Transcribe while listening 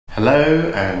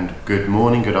Hello and good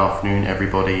morning, good afternoon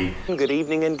everybody. Good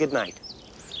evening and good night.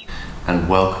 And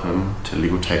welcome to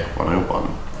LegalTech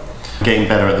 101. Getting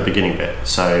better at the beginning bit,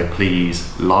 so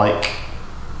please like,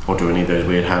 or do any of those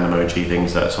weird hand emoji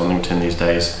things that's on LinkedIn these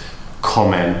days,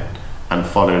 comment and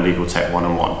follow LegalTech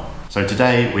 101. So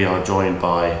today we are joined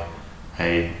by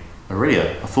a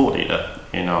thought leader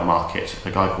in our market,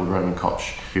 a guy called Roman Koch,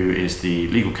 who is the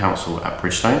legal counsel at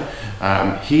Bridgestone.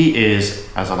 He is,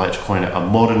 as I like to coin it, a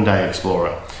modern day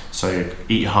explorer. So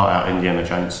eat your heart out, Indiana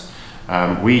Jones.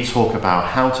 We talk about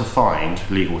how to find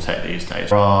legal tech these days.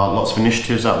 There are lots of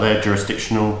initiatives out there,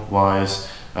 jurisdictional wise.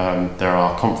 There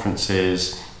are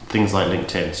conferences, things like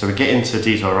LinkedIn. So we get into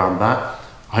detail around that.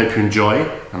 I hope you enjoy,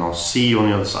 and I'll see you on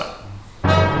the other side.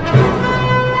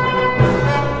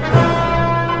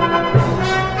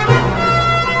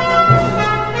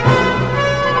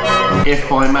 If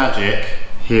by magic,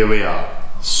 here we are.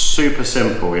 Super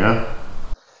simple, you know?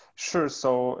 Sure.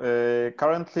 So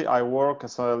currently I work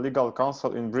as a legal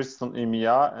counsel in Bridgestone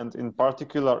EMEA, and in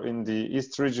particular in the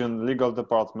East Region Legal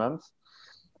Department.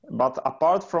 But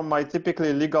apart from my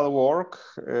typically legal work,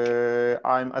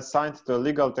 I'm assigned to a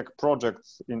LegalTech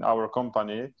project in our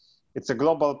company. It's a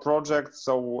global project,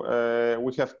 so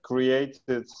we have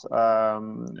created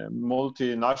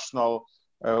multinational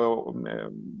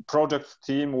project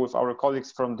team with our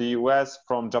colleagues from the US,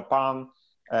 from Japan,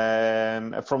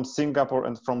 from Singapore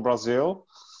and from Brazil.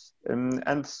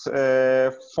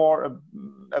 For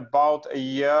about a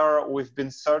year, we've been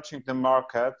searching the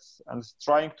market and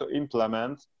trying to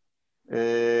implement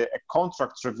a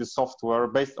contract review software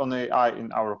based on AI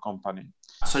in our company.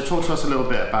 So talk to us a little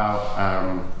bit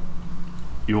about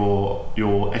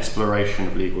your exploration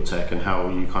of legal tech and how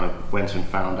you kind of went and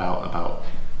found out about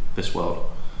this world.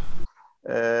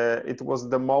 It was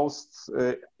the most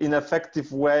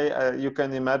ineffective way you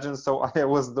can imagine. So I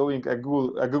was doing a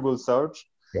Google search,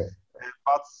 yeah.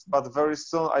 But very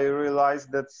soon I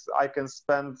realized that I can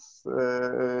spend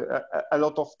a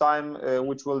lot of time,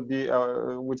 which will be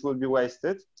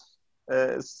wasted.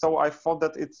 So I thought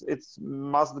that it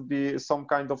must be some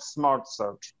kind of smart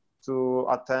search to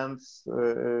attend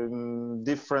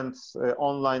different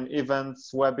online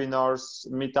events, webinars,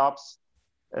 meetups.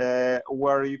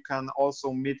 Where you can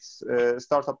also meet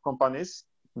startup companies,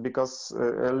 because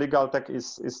legal tech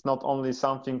is not only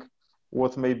something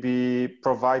what may be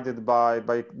provided by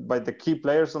the key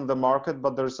players on the market,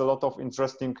 but there's a lot of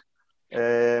interesting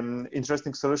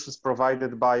solutions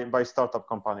provided by startup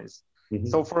companies. Mm-hmm.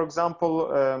 So, for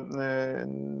example,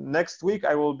 next week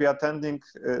I will be attending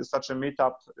such a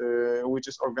meetup, which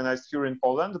is organized here in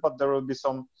Poland, but there will be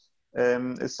some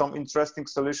interesting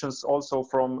solutions also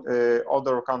from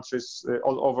other countries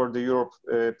all over the Europe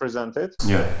presented.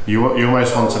 Yeah, you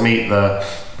almost want to meet the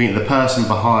person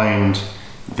behind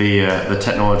the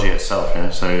technology itself, you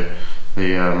know? So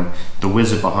the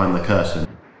wizard behind the curtain.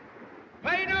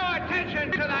 Pay no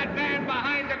attention to that man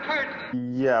behind the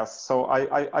curtain. Yes, so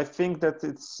I think that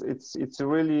it's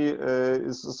really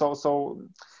so.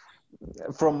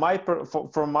 From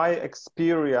my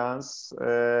experience.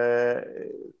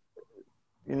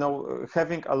 You know,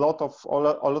 having a lot of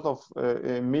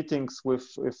meetings with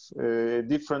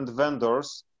different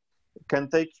vendors can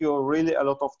take you really a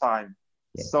lot of time.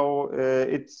 Yeah. So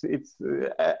it's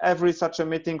every such a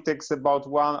meeting takes about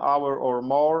 1 hour or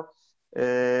more.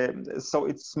 So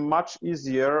it's much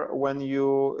easier when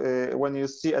you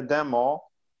see a demo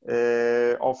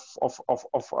of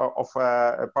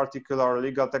a particular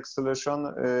legal tech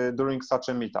solution during such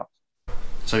a meetup.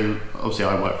 So obviously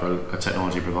I work for a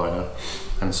technology provider,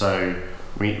 and so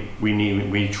we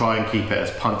try and keep it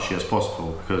as punchy as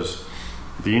possible, because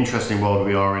the interesting world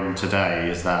we are in today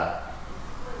is that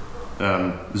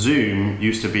Zoom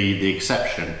used to be the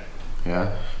exception,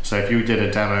 yeah. So if you did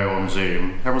a demo on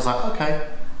Zoom, everyone's like, okay,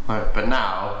 right. But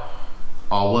now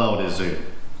our world is Zoom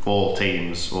or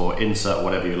Teams or insert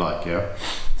whatever you like, yeah.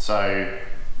 So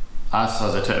us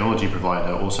as a technology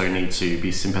provider also need to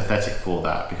be sympathetic for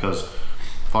that, because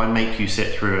if I make you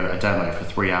sit through a demo for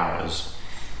 3 hours,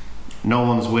 no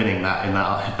one's winning that in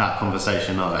that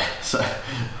conversation, are they?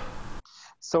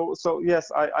 So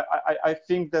yes, I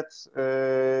think that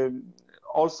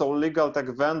also legal tech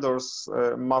vendors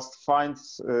must find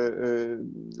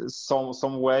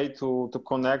some way to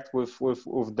connect with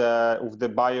the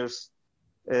buyers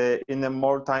in a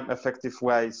more time effective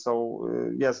way. So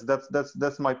yes,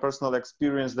 that's my personal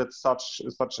experience, that such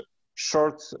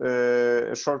short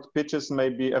pitches may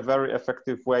be a very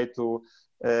effective way to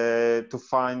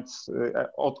find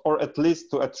or at least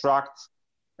to attract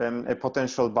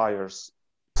potential buyers.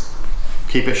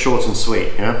 Keep it short and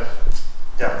sweet, yeah?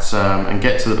 Yeah. And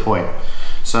get to the point.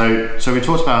 So we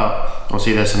talked about,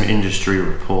 obviously there's some industry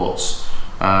reports.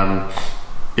 Where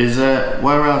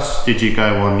else did you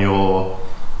go on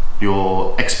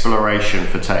your exploration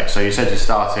for tech? So you said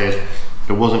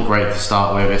it wasn't great to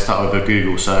start with. It started with a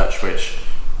Google search, which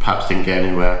perhaps didn't get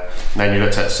anywhere. And then you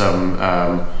looked at some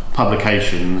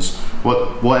publications.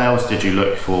 What else did you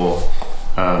look for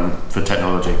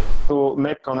technology? To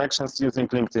make connections using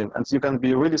LinkedIn, and you can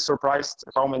be really surprised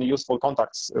how many useful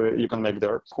contacts you can make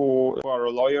there, who are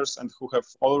lawyers and who have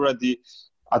already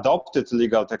adopted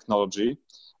legal technology.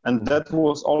 And that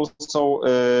was also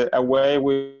a way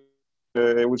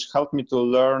which helped me to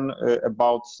learn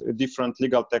about different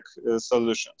legal tech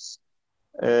solutions.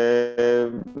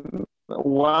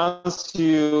 Once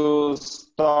you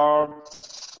start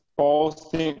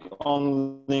posting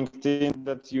on LinkedIn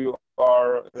that you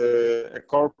are a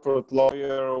corporate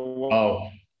lawyer,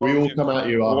 we all come at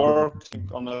you working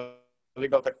on a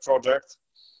legal tech project,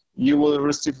 you will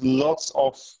receive lots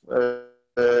of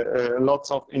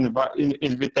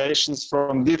invitations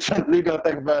from different legal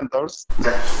tech vendors.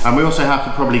 And we also have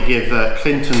to probably give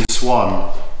Clinton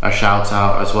Swan a shout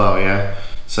out as well, yeah?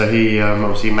 So he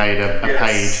obviously made a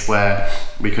page where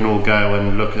we can all go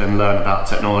and look and learn about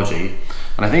technology.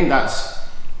 And I think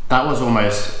that was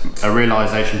almost a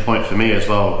realization point for me as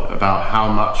well about how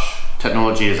much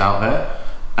technology is out there.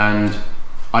 And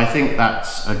I think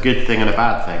that's a good thing and a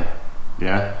bad thing,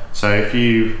 yeah? So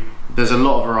there's a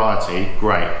lot of variety,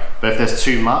 great. But if there's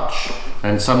too much,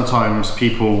 then sometimes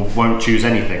people won't choose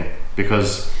anything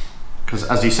because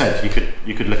as you said,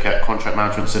 you could look at contract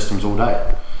management systems all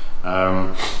day.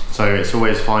 So it's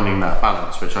always finding that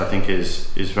balance, which I think is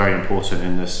very important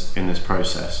in this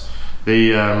process.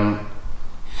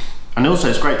 And also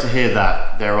it's great to hear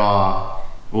that there are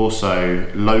also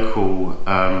local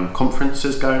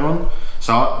conferences going on.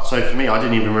 So for me, I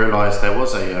didn't even realise there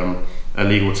was a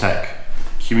LegalTech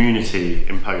community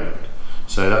in Poland.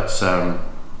 So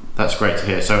that's great to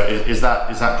hear. So is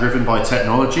that driven by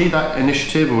technology, that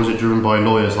initiative, or is it driven by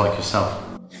lawyers like yourself?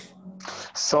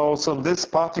 So this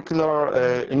particular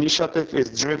initiative is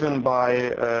driven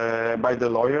by the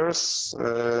lawyers.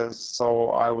 So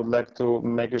I would like to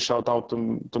make a shout out to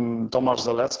Tomasz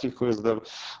Zalewski, who is the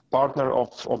partner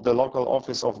of the local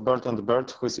office of Bird &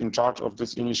 Bird, who is in charge of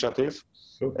this initiative.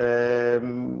 Cool.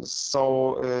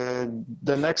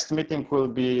 The next meeting will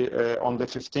be on the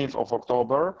 15th of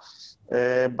October.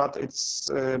 But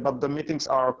the meetings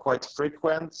are quite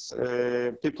frequent.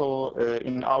 People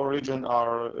in our region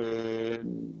are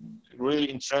really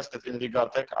interested in legal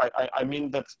tech. I mean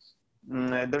that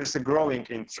there is a growing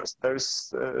interest. There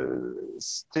is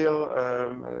still,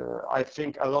 I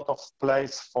think, a lot of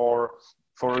place for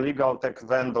legal tech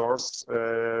vendors,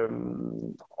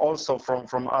 also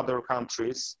from other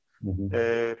countries.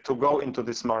 Mm-hmm. To go into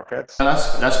this market.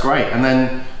 That's great. And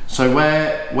then, so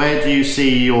where do you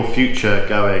see your future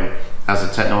going as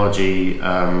a technology,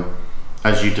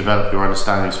 as you develop your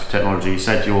understandings for technology? You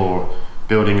said you're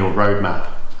building your roadmap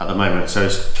at the moment. So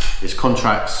is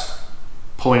contracts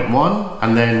point one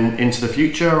and then into the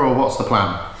future, or what's the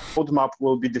plan? Roadmap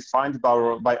will be defined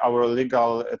by our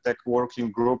legal tech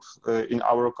working group in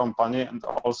our company and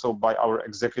also by our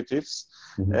executives.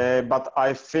 Mm-hmm. But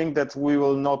I think that we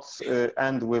will not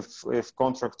end with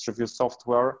contract review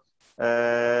software.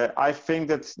 I think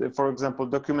that, for example,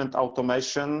 document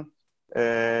automation,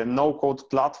 no-code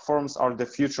platforms are the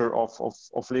future of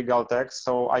legal tech.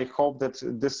 So I hope that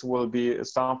this will be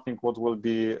something what will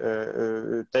be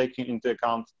taken into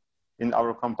account in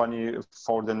our company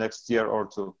for the next year or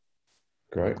two.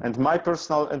 Great. And my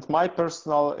personal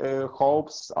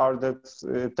hopes are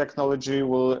that technology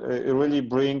will really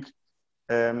bring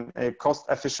cost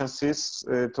efficiencies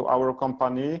to our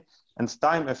company and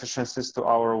time efficiencies to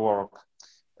our work.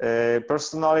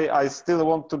 Personally, I still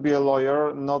want to be a lawyer.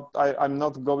 I'm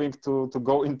not going to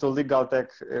go into legal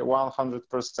tech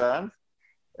 100%.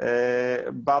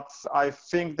 But I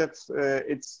think that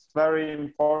it's very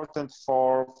important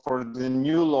for the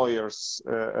new lawyers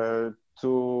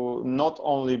to not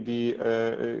only be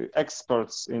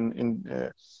experts in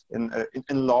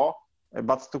law,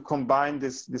 but to combine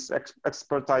this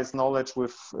expertise knowledge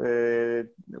with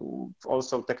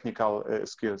also technical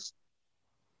skills.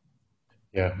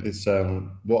 Yeah, it's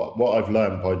what I've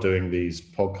learned by doing these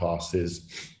podcasts is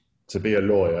to be a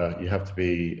lawyer, you have to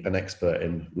be an expert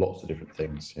in lots of different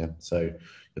things. Yeah, so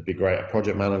it'd be great at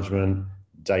project management,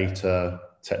 data,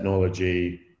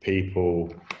 technology,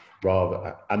 people,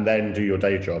 and then do your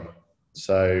day job.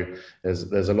 So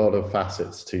there's a lot of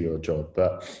facets to your job.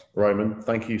 But Roman,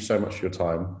 thank you so much for your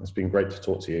time. It's been great to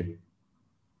talk to you.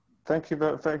 Thank you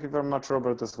very much,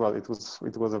 Robert, as well. It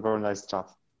was a very nice chat.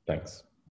 Thanks.